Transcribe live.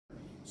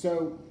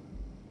So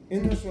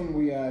in this one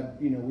we had,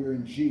 we were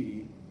in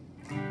G,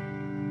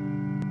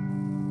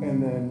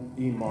 and then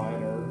E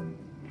minor,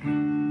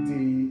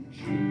 D,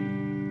 G,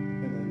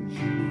 and then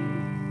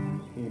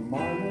G, E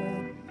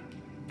minor,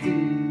 D,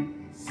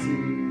 C,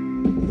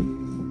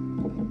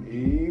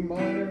 E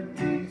minor,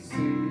 D, C,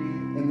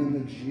 and then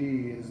the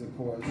G is of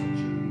course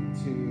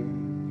G2,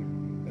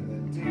 and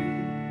then D,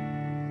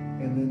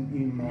 and then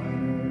E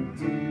minor,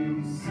 D,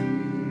 C,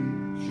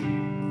 G.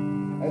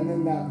 And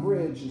then that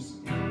bridge is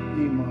E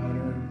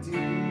minor, D,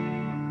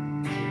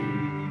 G,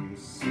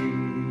 C,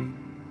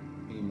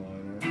 E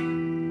minor,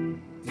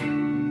 D,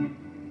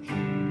 G,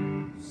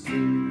 C.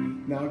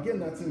 Now again,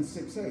 that's in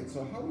 6/8.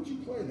 So how would you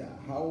play that?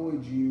 How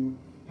would you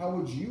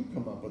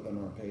come up with an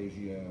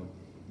arpeggio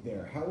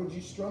there? How would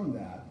you strum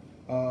that?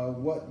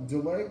 What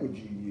delay would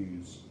you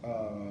use?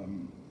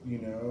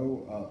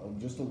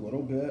 Just a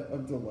little bit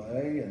of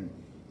delay, and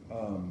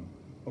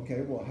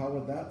okay, well, how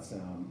would that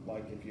sound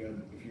like if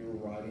you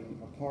were writing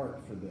a part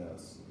for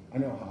this? I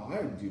know how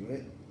I would do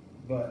it,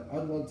 but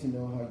I'd love to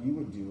know how you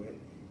would do it.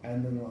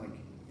 And then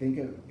think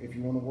of, if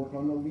you want to work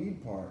on the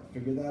lead part,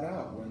 figure that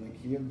out. We're in the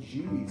key of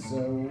G,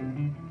 so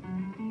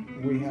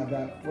we have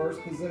that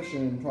first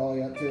position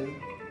probably up to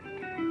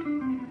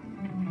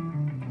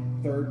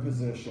third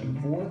position,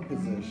 fourth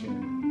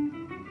position.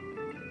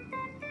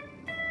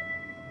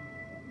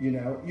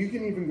 You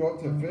can even go up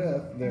to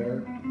fifth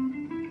there.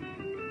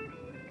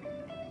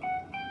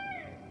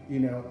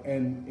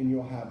 And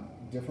you'll have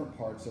different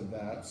parts of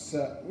that.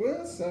 Seven.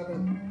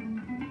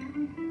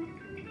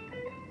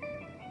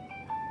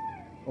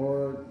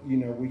 Or,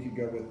 we could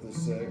go with the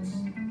 6.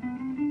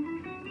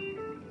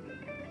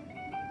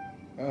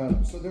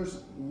 So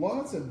there's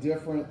lots of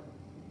different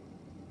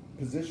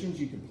positions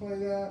you could play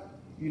that,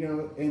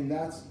 and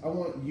I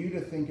want you to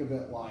think of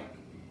it like,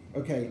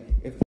 okay, if